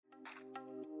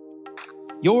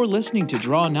You're listening to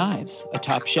Draw Knives, a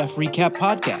Top Chef recap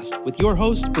podcast with your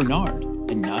hosts Bernard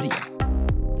and Nadia.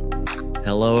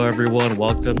 Hello, everyone.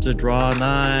 Welcome to Draw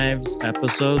Knives,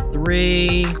 episode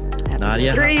 3.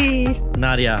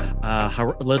 Nadia,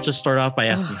 let's just start off by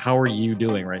asking, how are you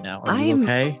doing right now? Are you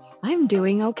okay? I'm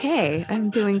doing okay.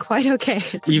 I'm doing quite okay.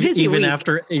 It's a busy even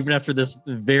week. after this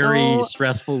very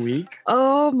stressful week.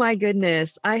 Oh my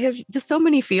goodness. I have just so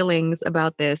many feelings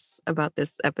about this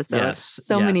episode. Yes,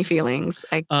 many feelings.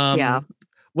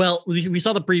 Well, we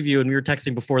saw the preview and we were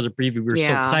texting before the preview. We were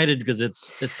so excited because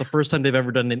it's the first time they've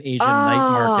ever done an Asian night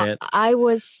market. I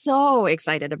was so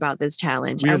excited about this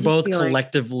challenge. We were both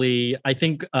collectively, I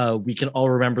think we can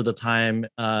all remember the time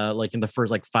like in the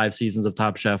first 5 seasons of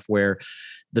Top Chef where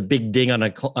the big ding on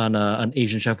an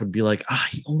Asian chef would be like,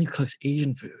 he only cooks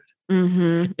Asian food.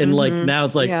 Mm-hmm, and now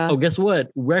it's oh, guess what?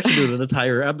 We're actually doing an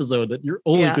entire episode that you're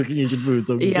only cooking Asian food.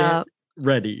 So get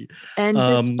ready. And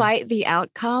despite the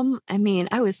outcome, I mean,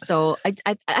 I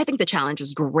think the challenge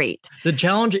was great. The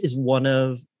challenge is one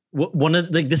of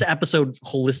this episode,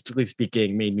 holistically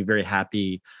speaking, made me very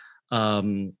happy.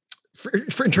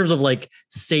 For in terms of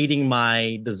sating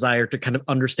my desire to kind of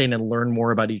understand and learn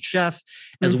more about each chef,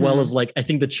 as well as I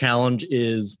think the challenge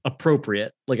is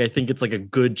appropriate. I think it's a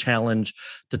good challenge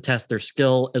to test their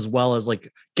skill as well as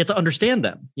get to understand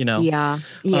them, Yeah.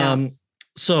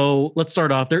 So let's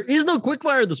start off. There is no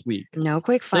quickfire this week. No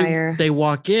quickfire. They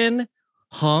walk in.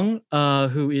 Hung,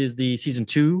 who is the season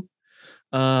 2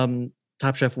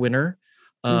 Top Chef winner,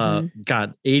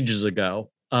 God, ages ago.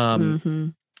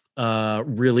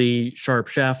 Really sharp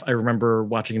chef. I remember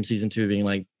watching him season 2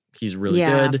 being he's really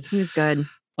good. He's good.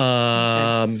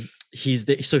 He's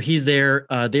there.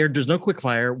 There's no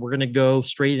quickfire. We're gonna go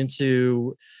straight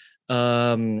into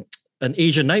an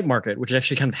Asian night market, which is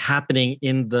actually kind of happening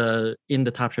in the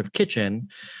Top Chef kitchen.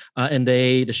 And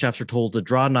the chefs are told to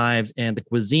draw knives, and the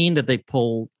cuisine that they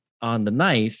pull on the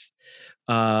knife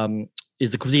is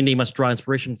the cuisine they must draw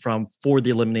inspiration from for the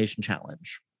elimination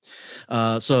challenge.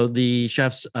 So the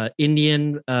chefs,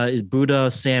 Indian is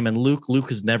Buddha, Sam, and Luke. Luke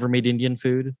has never made Indian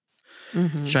food.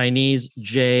 Chinese,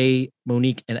 Jay,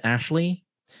 Monique, and Ashley.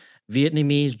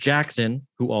 Vietnamese, Jackson,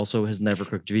 who also has never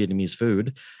cooked Vietnamese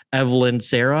food. Evelyn,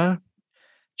 Sarah.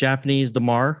 Japanese,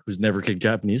 Damar, who's never cooked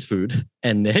Japanese food,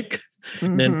 and Nick.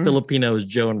 And then Filipinos,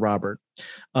 Joe and Robert.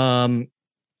 I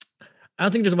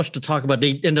don't think there's much to talk about.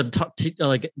 They end up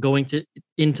going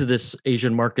into this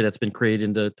Asian market that's been created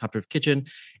in the Top Chef kitchen,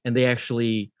 and they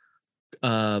actually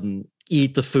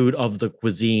eat the food of the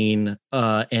cuisine,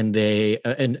 and they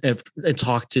and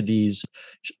talk to these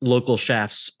local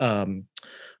chefs, and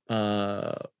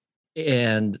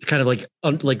kind of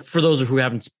for those who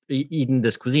haven't eaten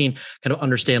this cuisine, kind of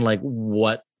understand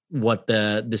what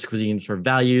this cuisine sort of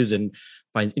values and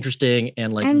finds interesting,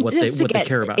 and what they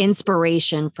care about.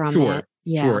 Inspiration from it.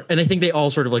 Yeah. Sure. And I think they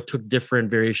all sort of took different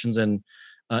variations and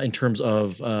in terms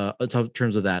of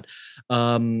that.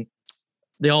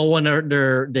 They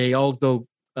all go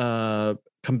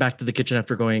come back to the kitchen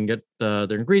after going and get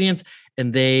their ingredients,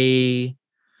 and you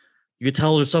could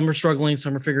tell some are struggling,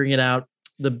 some are figuring it out.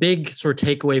 The big sort of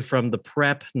takeaway from the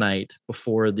prep night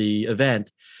before the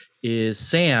event is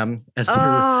Sam.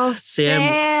 Sam.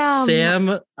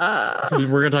 We're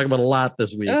going to talk about a lot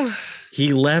this week.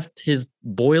 He left his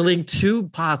 2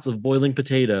 pots of boiling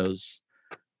potatoes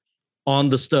on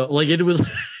the stove. It was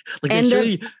you can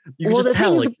just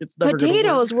tell. It's never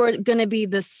potatoes were going to be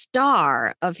the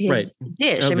star of his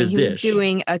dish. He was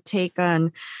doing a take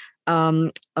on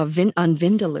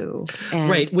Vindaloo,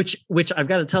 right? Which I've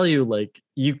got to tell you,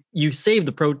 you save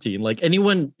the protein.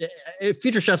 Anyone,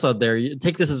 future chefs out there, you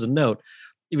take this as a note.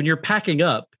 When you're packing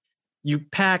up, you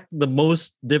pack the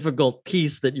most difficult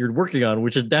piece that you're working on,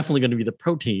 which is definitely going to be the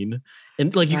protein.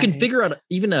 And you can figure out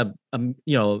even so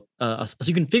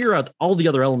you can figure out all the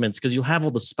other elements because you'll have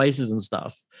all the spices and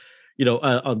stuff.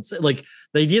 The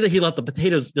idea that he left the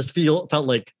potatoes just felt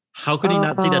like, how could he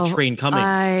not see that train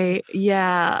coming?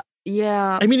 Yeah.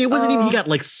 I mean, it wasn't even he got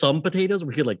some potatoes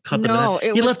where he cut them in half.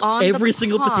 He left every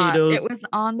single potatoes. It was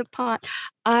on the pot.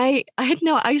 I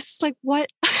was just what?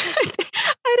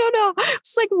 I don't know.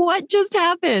 It's what just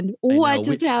happened? What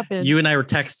just happened? You and I were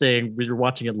texting. We were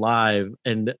watching it live,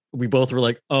 and we both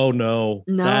were oh no.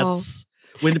 That's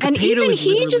when the potato. And even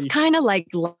he just kind of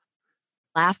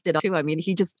laughed it up too. I mean,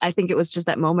 I think it was just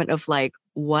that moment of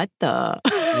what the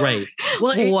right.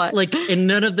 Well, what? And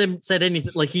none of them said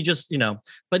anything. He just,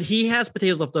 but he has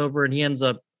potatoes left over, and he ends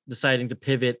up deciding to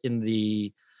pivot in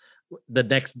the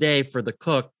next day for the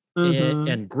cook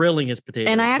and grilling his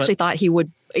potatoes. And I actually thought he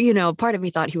would, part of me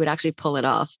thought he would actually pull it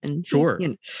off. And sure.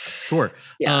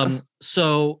 Yeah.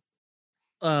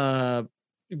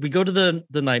 we go to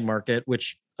the night market,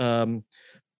 which I'm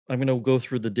going to go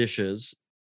through the dishes.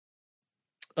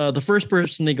 The first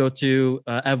person they go to,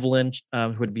 Evelyn, who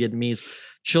had Vietnamese,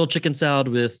 chilled chicken salad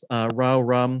with rau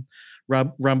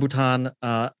rambutan,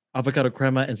 avocado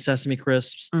crema, and sesame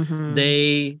crisps. Mhm.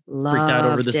 They freaked out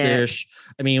over this Loved it. dish.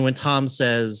 I mean, when Tom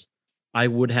says, I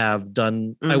would have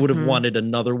Mhm. wanted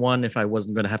another one if I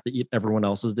wasn't going to have to eat everyone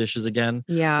else's dishes again.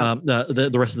 Yeah.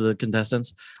 The rest of the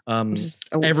contestants. Just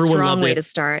a Everyone strong loved way it. to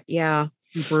start. Yeah.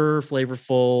 Super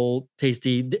flavorful,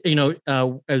 tasty. You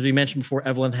know, as we mentioned before,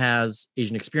 Evelyn has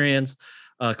Asian experience,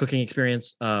 cooking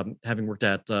experience, having worked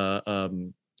at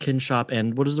Kin Shop.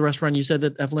 And what is the restaurant you said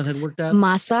that Evelyn had worked at?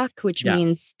 Masak, which Yeah.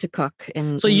 means to cook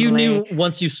in So in you Malay. knew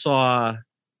once you saw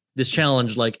this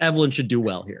challenge, like Evelyn should do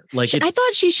well here. Like I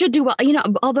thought she should do well. You know,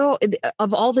 although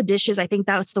of all the dishes, I think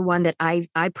that's the one that I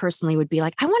personally would be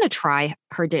like, I want to try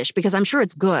her dish because I'm sure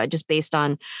it's good just based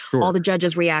on all the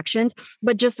judges' reactions.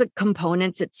 But just the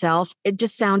components itself, it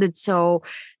just sounded so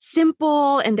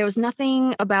simple, and there was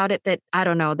nothing about it that I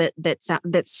don't know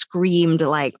that screamed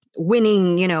like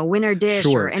winning, you know, winner dish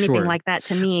or anything like that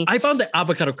to me. I found the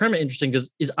avocado crema interesting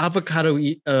because is avocado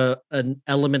an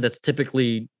element that's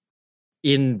typically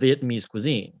in Vietnamese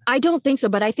cuisine? I don't think so,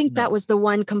 but I think that was the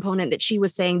one component that she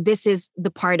was saying. This is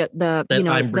the part of the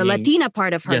the Latina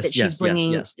part of her that she's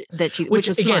bringing. That she, which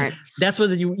was again, smart. that's what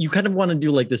you kind of want to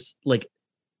do, like this, like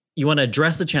you want to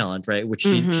address the challenge, right? Which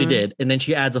she did, and then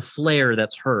she adds a flair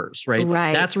that's hers, right?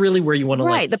 Right. That's really where you want to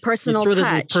like the personal sort of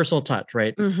touch. the personal touch,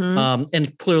 right? Mhm.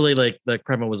 And clearly, like the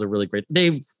crema was a really great.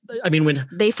 When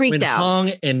they freaked out, Hong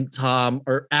and Tom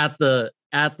are at the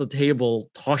table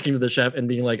talking to the chef and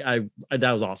being like, I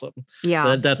that was awesome.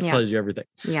 Yeah. That tells you everything.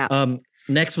 Yeah.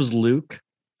 Next was Luke.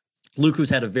 Luke, who's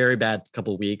had a very bad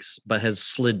couple of weeks, but has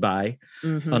slid by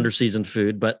under seasoned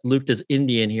food. But Luke does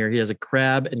Indian here. He has a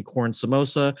crab and corn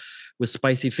samosa with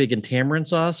spicy fig and tamarind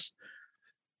sauce.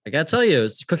 I gotta tell you,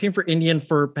 cooking for Indian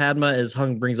for Padma, as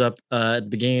Hung brings up at the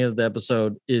beginning of the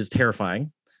episode, is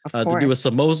terrifying. Of course. To do a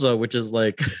samosa, which is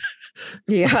like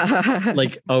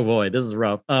like, oh boy, this is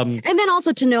rough. And then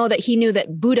also to know that he knew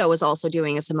that Buddha was also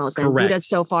doing a samosa. And Buddha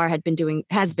so far has been doing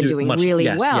really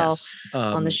well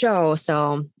on the show.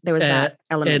 So there was that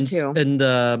element too.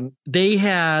 And they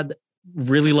had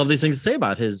really lovely things to say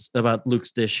about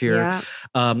Luke's dish here.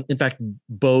 Yeah. In fact,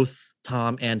 both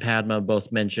Tom and Padma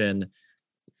both mention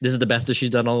this is the best that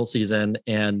she's done all season,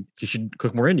 and you should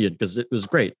cook more Indian because it was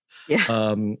great.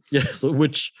 Yeah. So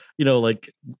which, you know,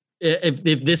 like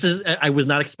if this is, I was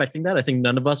not expecting that. I think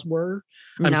none of us were.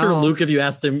 I'm sure Luke, if you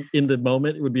asked him in the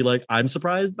moment, it would be like, I'm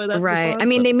surprised by that. Right. Response, I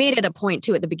mean, they made it a point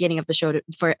too at the beginning of the show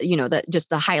for, you know, just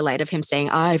the highlight of him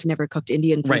saying, I've never cooked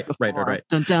Indian food before. Right.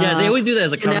 Dun, dun. Yeah, they always do that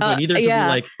as a compliment, either to be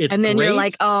like, it's and then great, you're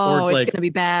like, oh, or it's like, gonna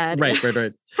be bad. Right.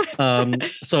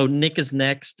 So Nick is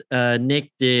next.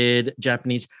 Nick did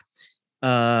Japanese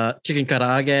chicken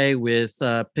karaage with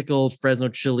pickled Fresno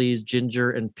chilies,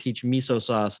 ginger, and peach miso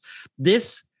sauce.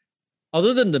 This,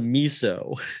 other than the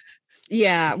miso,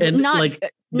 and did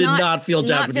not feel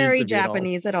Japanese. Not very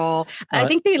Japanese at all. I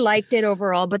think they liked it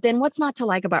overall, but then what's not to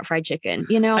like about fried chicken?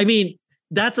 You know, I mean,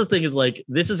 that's the thing, is like,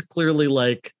 this is clearly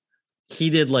like he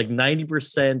did like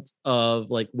 90%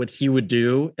 of like what he would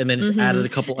do, and then just added a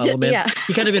couple elements. Yeah.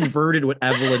 He kind of inverted what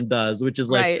Evelyn does, which is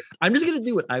like, I'm just going to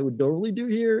do what I would normally do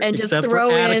here, and just throw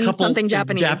in a couple something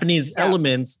Japanese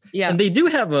elements. Yeah. And they do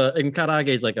have in karaage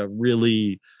is like a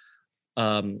really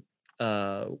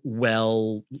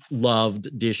well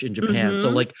loved dish in Japan. So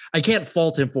like, I can't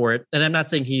fault him for it. And I'm not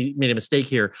saying he made a mistake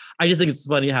here. I just think it's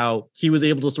funny how he was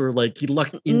able to sort of like, he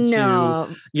lucked into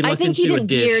I think he didn't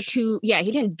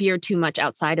veer too much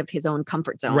outside of his own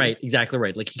comfort zone. Right, exactly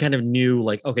right. Like he kind of knew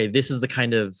like, okay, this is the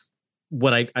kind of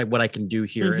what I can do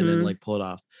here, and then like pull it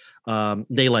off.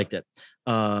 They liked it.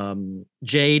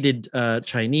 Jay did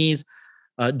Chinese.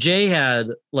 Jay had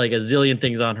like a zillion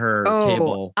things on her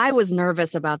table. I was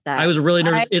nervous about that. I was really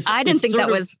nervous. I didn't think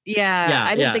that was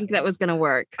I didn't think that was gonna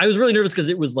work. I was really nervous because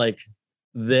it was like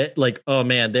that, like, oh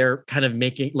man, they're kind of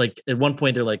making, like, at one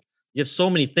point they're like, you have so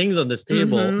many things on this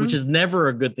table, which is never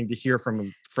a good thing to hear from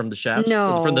the chefs.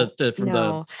 From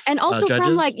the and also judges.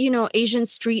 From like, you know, Asian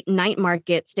street night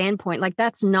market standpoint, like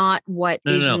that's not what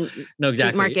Asian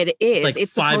street market is. It's like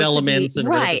it's 5 elements and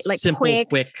like simple,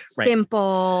 quick,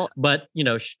 simple. But you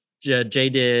know, Jay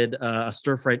did a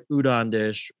stir-fried udon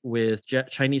dish with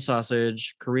Chinese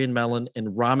sausage, Korean melon, and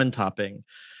ramen topping,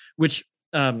 which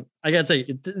I gotta say,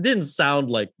 it didn't sound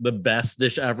like the best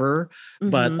dish ever,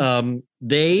 but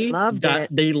they loved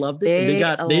it. They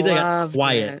got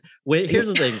quiet. Here's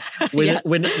the thing: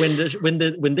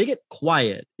 when they get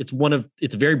quiet,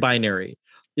 it's very binary.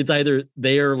 it's either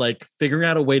they are like figuring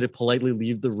out a way to politely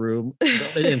leave the room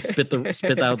and spit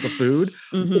out the food,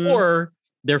 or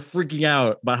they're freaking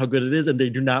out about how good it is and they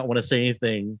do not want to say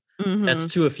anything that's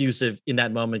too effusive in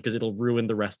that moment because it'll ruin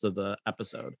the rest of the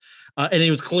episode. And it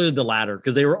was clearly the latter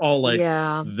because they were all like,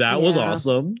 that was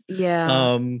awesome.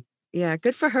 Yeah,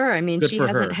 good for her. I mean, she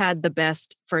hasn't had the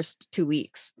best first 2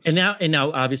 weeks. And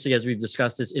now, obviously, as we've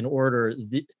discussed this in order,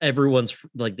 everyone's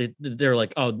like they're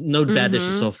like, oh, no bad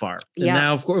dishes so far. And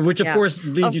now, of course, which of course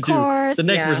leads you to the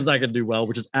next person's not going to do well,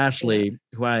 which is Ashley,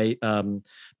 who I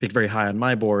picked very high on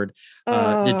my board.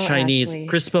 Did Chinese Ashley.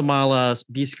 crispa mala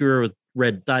beef skewer with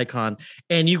red daikon,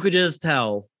 and you could just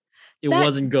tell. It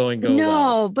wasn't going well.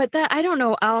 No, but that I don't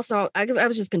know. Also, I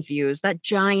was just confused. That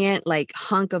giant like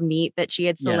hunk of meat that she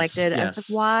had selected. I was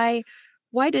like,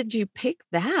 why did you pick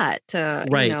that?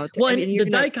 Right. You know, well, the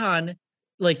daikon,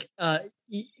 like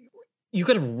you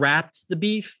could have wrapped the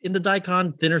beef in the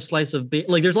daikon, thinner slice of beef.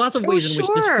 Like there's lots of ways in which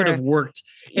this could have worked.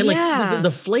 And like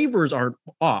the flavors aren't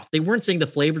off. They weren't saying the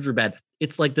flavors were bad.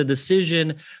 It's like the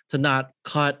decision to not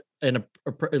cut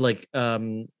like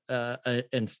that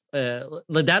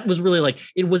was really like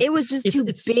it was just too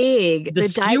big. The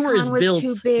skewer is built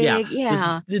too big.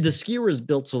 Yeah. The skewer is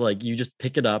built so like you just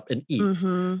pick it up and eat.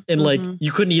 And like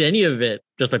you couldn't eat any of it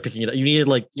just by picking it up. You needed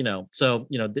like, so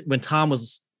when Tom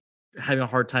was having a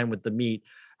hard time with the meat,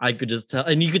 I could just tell,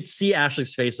 and you could see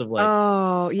Ashley's face of like,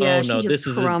 oh no, this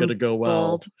isn't gonna go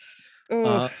well.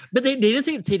 But they didn't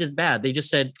say it tasted bad. They just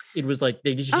said it was like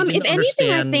they just didn't if anything,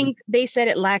 understand. I think they said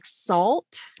it lacks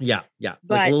salt. Yeah, but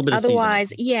like a little bit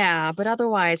otherwise, of seasoning. but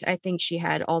otherwise, I think she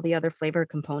had all the other flavor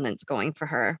components going for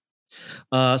her.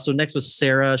 So next was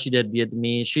Sarah. She did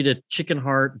Vietnamese. She did chicken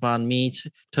heart banh mi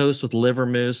toast with liver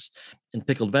mousse and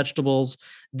pickled vegetables.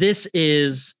 This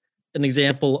is an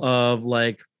example of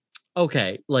like,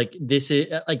 okay, like this is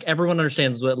like everyone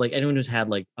understands what, like anyone who's had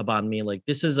like a banh mi, like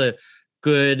this is a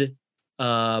good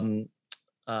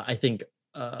I think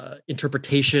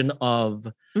interpretation of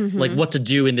like what to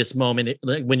do in this moment,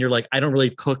 like when you're like, I don't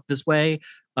really cook this way,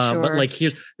 but like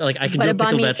here's like I can do a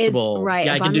pickled vegetable,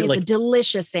 I can do like a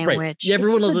delicious sandwich. Right. Yeah,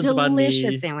 everyone loves a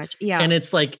delicious sandwich. Yeah, and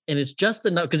it's like, and it's just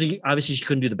enough because obviously she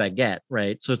couldn't do the baguette,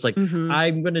 right? So it's like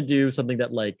I'm gonna do something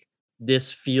that like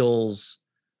this feels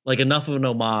like enough of an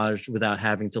homage without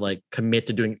having to like commit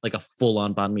to doing like a full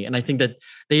on banh mi, and I think that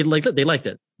they liked it.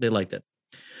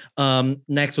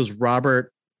 Next was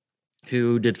Robert,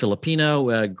 who did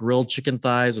Filipino, grilled chicken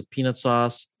thighs with peanut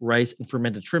sauce, rice, and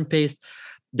fermented shrimp paste.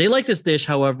 They like this dish.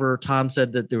 However, Tom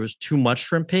said that there was too much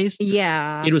shrimp paste.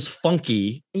 Yeah. It was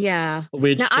funky. Yeah.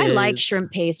 I like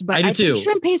shrimp paste, but I think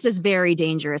shrimp paste is very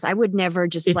dangerous. I would never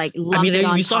just lump it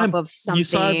on top of something. You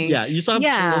saw him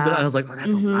a little bit. I was like, oh,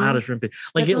 that's a lot of shrimp paste.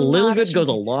 Like a little bit goes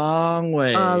a long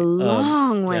way. A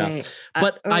long way. Yeah.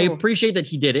 But I appreciate that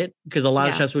he did it because a lot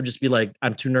of chefs would just be like,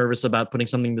 I'm too nervous about putting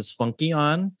something this funky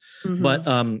on.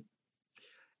 But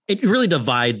it really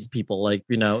divides people, like,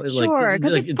 sure,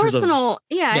 because it's personal.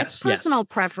 It's personal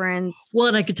preference. Well,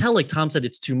 and I could tell, like Tom said,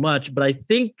 it's too much, but I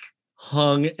think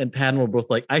Hung and Patton were both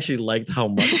like, I actually liked how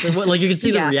much. Like you can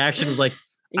see the reaction was like,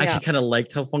 I actually kind of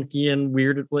liked how funky and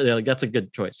weird it was. Like that's a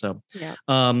good choice. So,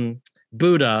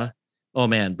 Buddha, oh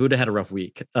man, Buddha had a rough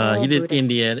week. He did Buddha.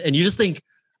 Indian, and you just think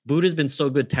Buddha's been so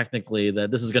good technically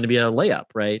that this is going to be a layup,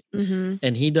 right?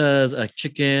 And he does a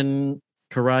chicken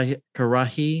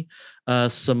karahi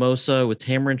samosa with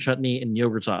tamarind chutney and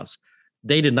yogurt sauce.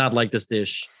 They did not like this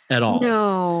dish at all.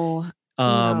 No.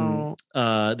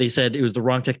 They said it was the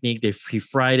wrong technique. He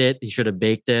fried it. He should have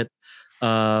baked it.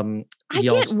 I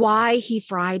get why he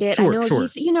fried it. Sure,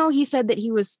 I know he said that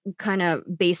he was kind of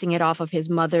basing it off of his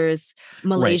mother's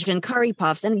Malaysian curry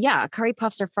puffs. And curry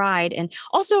puffs are fried. And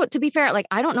also, to be fair, like,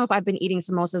 I don't know if I've been eating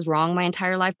samosas wrong my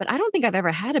entire life, but I don't think I've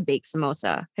ever had a baked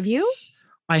samosa. Have you?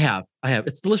 I have.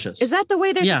 It's delicious. Is that the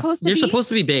way they're supposed to be? They're supposed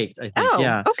to be baked, I think. Oh,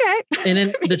 yeah. Okay. And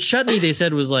then the chutney, they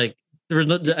said, was like, there was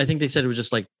no, I think they said it was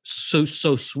just like so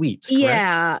sweet. Correct?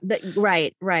 Yeah.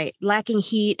 Right. Lacking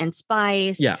heat and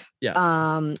spice. Yeah.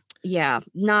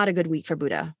 Not a good week for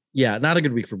Buddha. Yeah, not a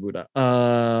good week for Buddha.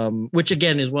 Which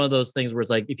again is one of those things where it's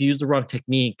like, if you use the wrong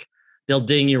technique, they'll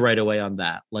ding you right away on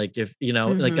that. Like if,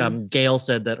 like Gail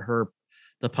said that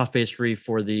the puff pastry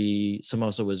for the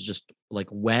samosa was just like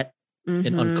wet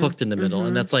and uncooked in the middle.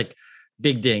 And that's like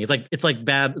big ding. It's like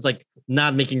bad. It's like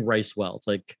not making rice well. It's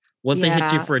like once they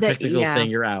hit you for a technical thing,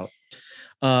 you're out.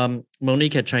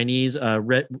 Monique had Chinese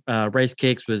rice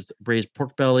cakes with braised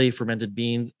pork belly, fermented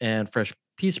beans, and fresh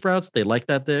pea sprouts. They like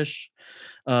that dish.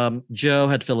 Joe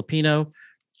had Filipino,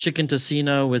 chicken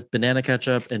tocino with banana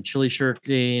ketchup and chili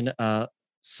shirking,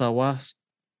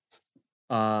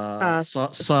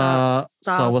 Sasawan.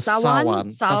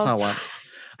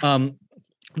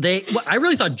 I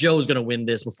really thought Joe was going to win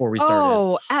this before we started.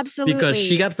 Oh, absolutely. Because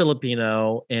she got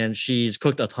Filipino and she's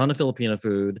cooked a ton of Filipino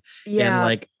food. Yeah.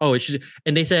 And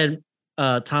and they said,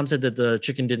 Tom said that the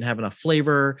chicken didn't have enough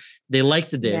flavor. They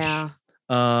liked the dish. Yeah.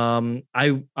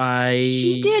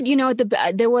 She did,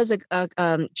 there was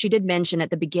she did mention at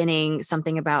the beginning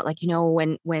something about like,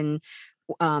 when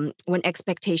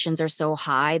expectations are so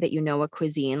high that a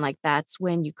cuisine, like that's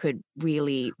when you could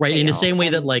really fail. In the same way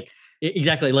that like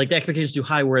exactly like the expectations too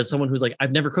high, whereas someone who's like,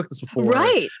 I've never cooked this before,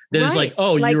 right? Then it's like,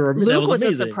 oh, like Luke was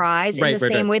amazing. a surprise in the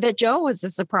same way that Joe was a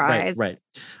surprise, right.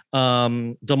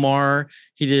 Damar,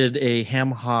 he did a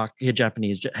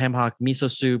Japanese ham hock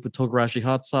miso soup with togarashi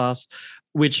hot sauce,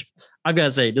 which I've got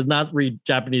to say does not read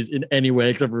Japanese in any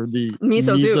way except for the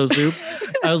miso soup.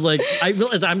 I was like, I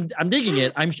realized I'm digging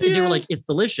it. They were like, it's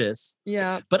delicious.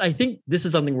 Yeah. But I think this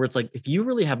is something where it's like, if you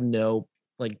really have no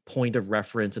like point of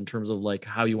reference in terms of like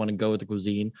how you want to go with the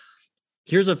cuisine,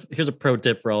 here's a pro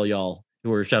tip for all y'all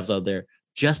who are chefs out there: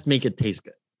 just make it taste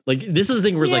good. Like this is the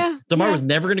thing where it's like Damar was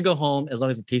never going to go home as long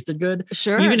as it tasted good.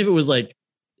 Sure. Even if it was like,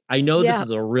 I know this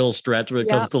is a real stretch when it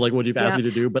comes to like what you've asked me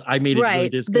to do, but I made it really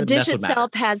taste good. The dish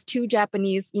itself has two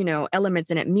Japanese,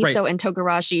 elements in it, miso and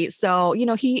togarashi. So, but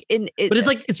it's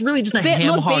like, it's really just a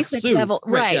ham hock soup. Level,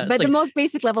 right. But like, the most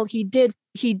basic level, he did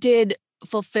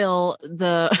fulfill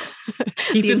the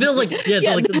he fulfills like he did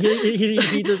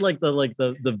like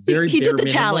the very he did the minimum,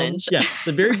 challenge,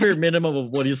 the very bare minimum of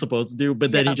what he's supposed to do,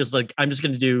 but then he just like, I'm just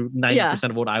going to do 90%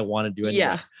 of what I want to do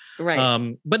anyway.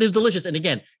 Right. But it's delicious, and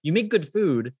again, you make good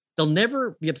food, they'll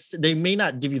never be upset. They may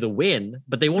not give you the win,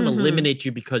 but they won't eliminate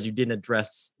you because you didn't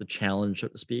address the challenge, so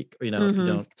to speak, if you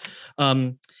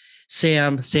don't.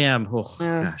 Sam,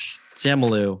 gosh, Sam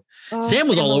Malou. Sam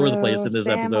was all over the place in this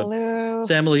episode.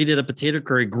 Sam Malou, he did a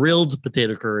grilled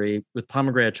potato curry with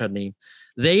pomegranate chutney.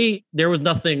 There was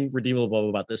nothing redeemable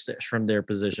about this dish from their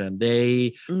position.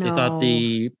 They thought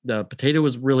the potato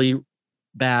was really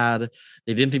bad.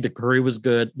 They didn't think the curry was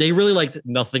good. They really liked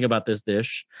nothing about this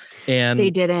dish, and they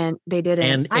didn't.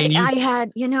 And I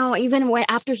had, even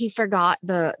after he forgot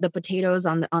the potatoes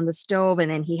on the stove, and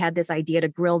then he had this idea to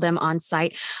grill them on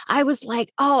site, I was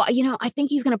like, oh, I think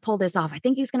he's going to pull this off.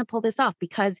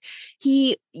 Because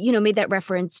he, made that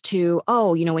reference to,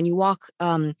 when you walk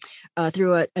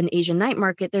through an Asian night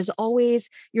market, there's always,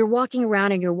 you're walking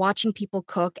around and you're watching people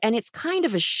cook, and it's kind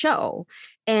of a show.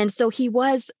 And so he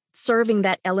was serving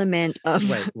that element of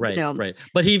right.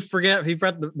 But he forgot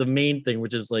the main thing,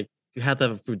 which is like, you have to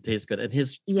have food taste good, and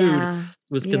his food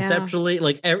was conceptually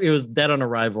like it was dead on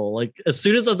arrival. Like as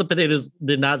soon as the potatoes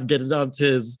did not get it onto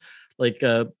his like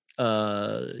the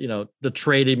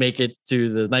tray to make it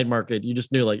to the night market, you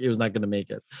just knew like it was not going to make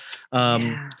it.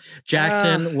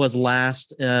 Jackson was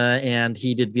last, and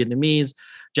he did Vietnamese.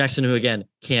 Jackson, who again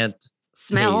can't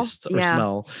taste or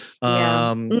smell.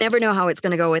 Never know how it's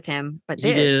going to go with him. But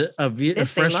he did a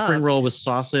fresh spring roll with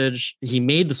sausage. He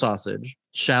made the sausage,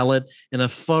 shallot, and a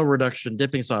pho reduction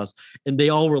dipping sauce, and they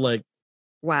all were like,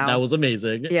 "Wow, that was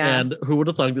amazing!" Yeah. And who would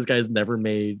have thought this guy's never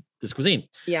made this cuisine?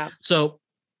 Yeah. So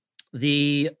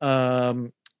the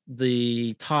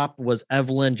top was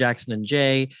Evelyn, Jackson, and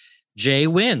Jay. Jay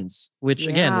wins, which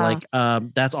again,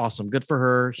 that's awesome. Good for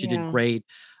her. She did great.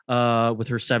 With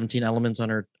her 17 elements on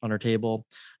her table.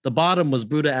 The bottom was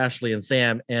Buddha, Ashley, and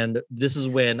Sam. And this is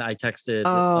when I texted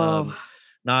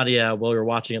Nadia while we were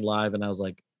watching it live, and I was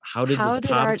like, how did our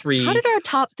top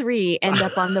three end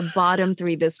up on the bottom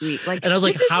three this week? Like, and I was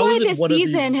like, this is why this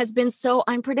season has been so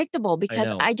unpredictable,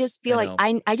 because I just feel like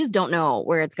I just don't know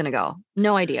where it's gonna go.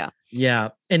 No idea. Yeah.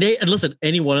 And listen,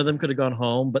 any one of them could have gone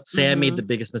home, but Sam made the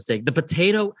biggest mistake. The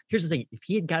potato, here's the thing. If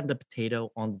he had gotten the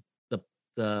potato on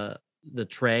the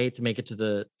tray to make it to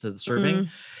the serving,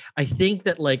 I think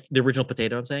that like the original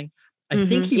potato, I'm saying, I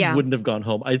think he wouldn't have gone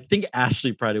home. I think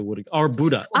Ashley probably would have, or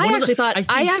Buddha. I actually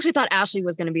thought Ashley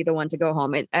was going to be the one to go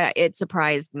home. It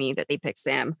surprised me that they picked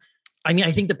Sam. I mean,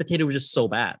 I think the potato was just so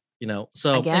bad,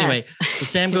 So anyway, so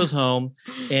Sam goes home,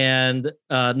 and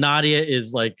Nadia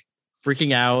is like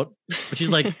freaking out, but she's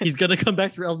like, he's gonna come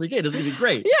back through LCK. This is gonna be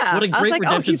great. Yeah, what a great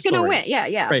redemption he's gonna story. win.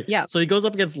 Yeah, right. Yeah. So he goes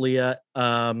up against Leah,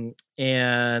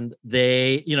 and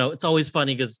they, it's always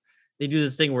funny because they do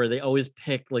this thing where they always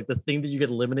pick like the thing that you get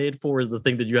eliminated for is the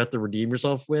thing that you have to redeem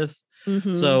yourself with.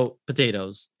 So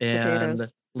potatoes, and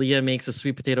Leah makes a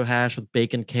sweet potato hash with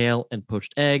bacon, kale, and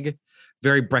poached egg,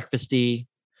 very breakfasty.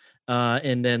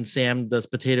 And then Sam does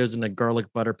potatoes in a garlic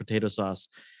butter potato sauce.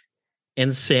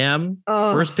 and Sam,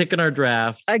 first pick in our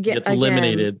draft, gets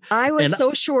eliminated. I was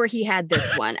so sure he had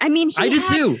this one. I mean, I did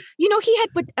too. You know,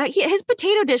 his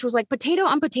potato dish was like potato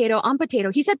on potato on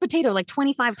potato. He said potato like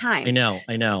 25 times.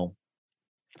 I know.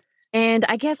 And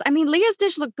I guess, I mean, Leah's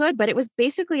dish looked good, but it was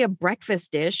basically a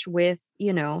breakfast dish with,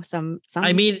 you know, some.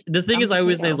 I mean, the thing is, I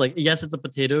always say is like, yes, it's a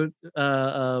potato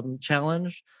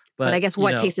challenge, but I guess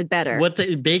what tasted better?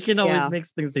 Bacon always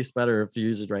makes things taste better if you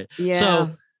use it right. Yeah. So,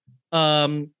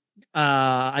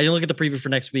 I didn't look at the preview for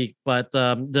next week, but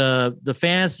the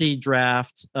fantasy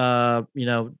draft, you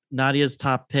know, Nadia's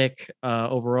top pick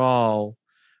overall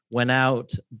went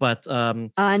out, but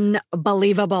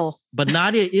unbelievable. But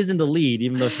Nadia is in the lead,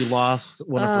 even though she lost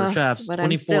one of her chefs,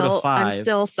 24-5. I'm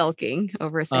still sulking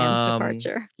over Sam's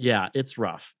departure. Yeah, it's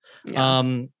rough.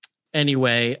 Yeah.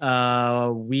 Anyway,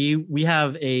 we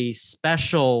have a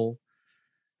special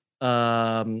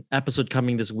episode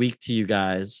coming this week to you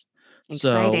guys.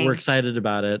 Exciting. So we're excited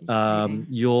about it.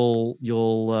 You'll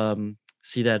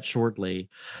see that shortly.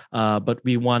 But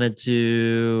we wanted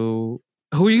to.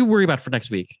 Who are you worried about for next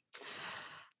week?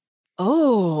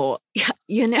 Oh,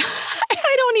 you know,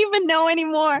 I don't even know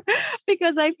anymore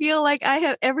because I feel like I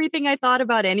have everything I thought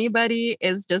about anybody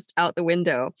is just out the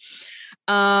window.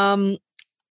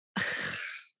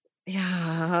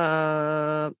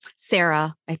 Yeah,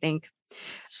 Sarah, I think.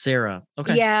 Sarah.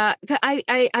 Okay. Yeah,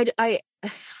 I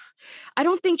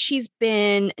don't think she's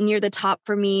been near the top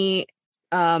for me.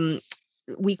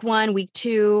 Week 1, week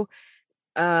 2,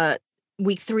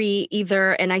 week 3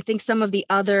 either. And I think some of the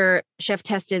other chef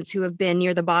testants who have been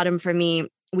near the bottom for me,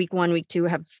 week 1, week 2,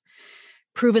 have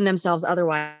proven themselves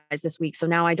otherwise this week. So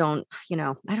now I don't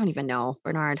even know,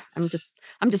 Bernard. I'm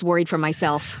just worried for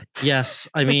myself. Yes.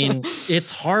 I mean,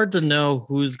 it's hard to know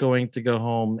who's going to go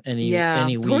home any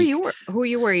week. Who are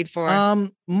you worried for?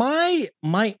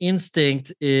 My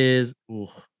instinct is,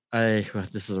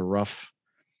 this is a rough.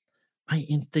 My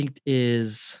instinct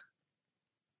is,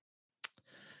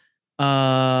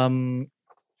 I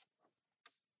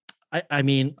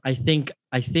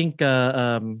think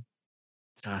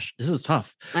gosh, this is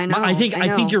tough. I know. I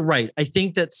think you're right. I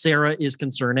think that Sarah is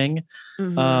concerning.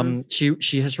 Mm-hmm.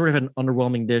 She has sort of an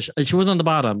underwhelming dish. She was on the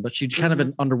bottom, but she kind of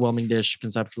an underwhelming dish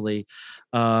conceptually.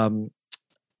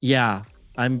 Yeah,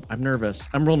 I'm nervous.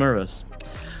 I'm real nervous.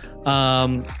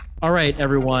 All right,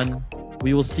 everyone.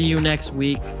 We will see you next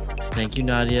week. Thank you,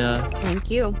 Nadia.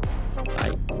 Thank you.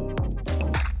 Bye.